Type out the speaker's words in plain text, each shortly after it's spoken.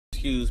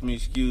Excuse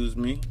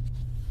me.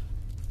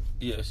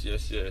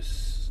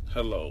 Yes.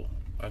 Hello.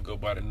 I go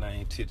by the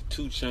name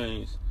Two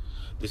Chainz.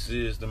 This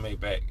is the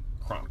Maybach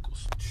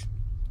Chronicles.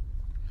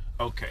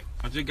 Okay,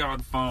 I just got on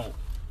the phone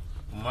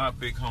with my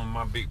big homie,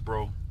 my big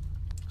bro,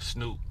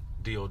 Snoop,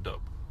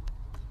 D.O.W.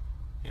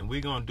 And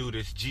we gonna do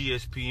this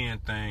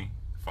GSPN thing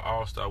for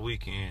All-Star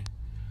Weekend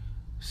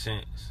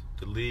since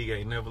the league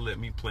ain't never let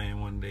me play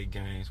in one of their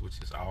games, which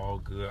is all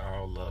good,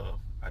 all love.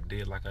 I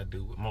did like I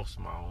do with most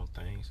of my own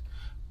things.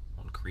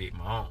 I want to create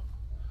my own.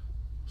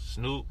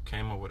 Snoop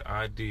came up with an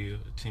idea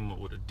to team up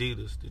with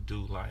Adidas to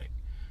do like,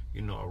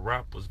 a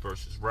rappers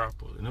versus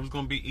rappers. And it was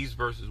going to be East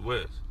versus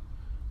West.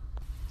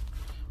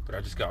 But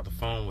I just got the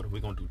phone with it.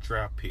 We're going to do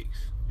draft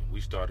picks. And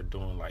we started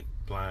doing like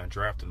blind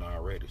drafting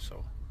already.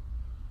 So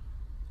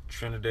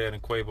Trinidad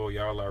and Quavo,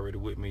 y'all already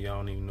with me. Y'all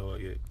don't even know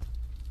it yet.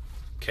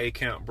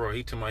 K-Count, bro,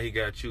 he told me he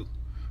got you.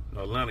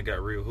 Atlanta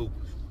got real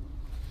hoopers.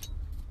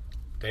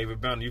 David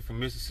Banner, you from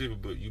Mississippi,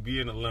 but you be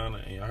in Atlanta,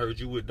 and I heard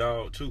you with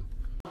Dog, too.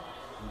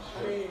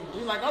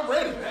 He's like, I'm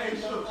ready.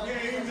 He's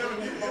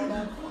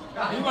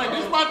like,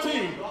 this is my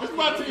team. This is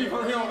my team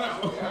from here on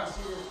out.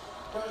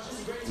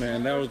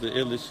 Man, that was the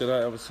illest shit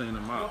I ever seen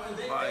in my life.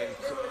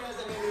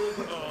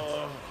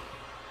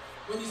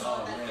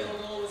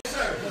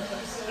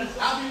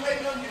 I'll be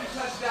waiting on you to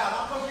touch down.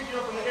 I'll come pick you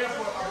up from the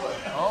airport, my boy.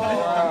 Oh,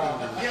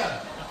 wow.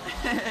 Yeah.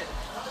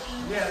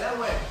 Yeah, that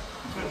way.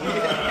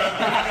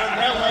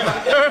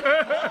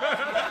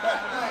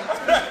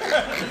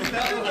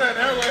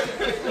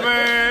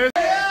 Man.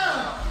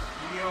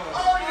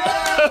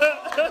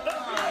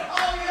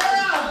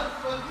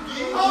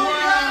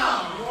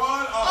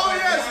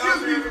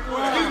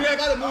 I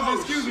gotta move.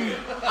 Excuse me.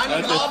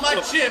 I need all my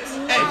chips.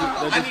 Hey,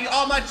 I need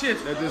all my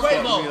chips.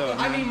 Quavo,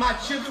 I need my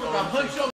chips with my punch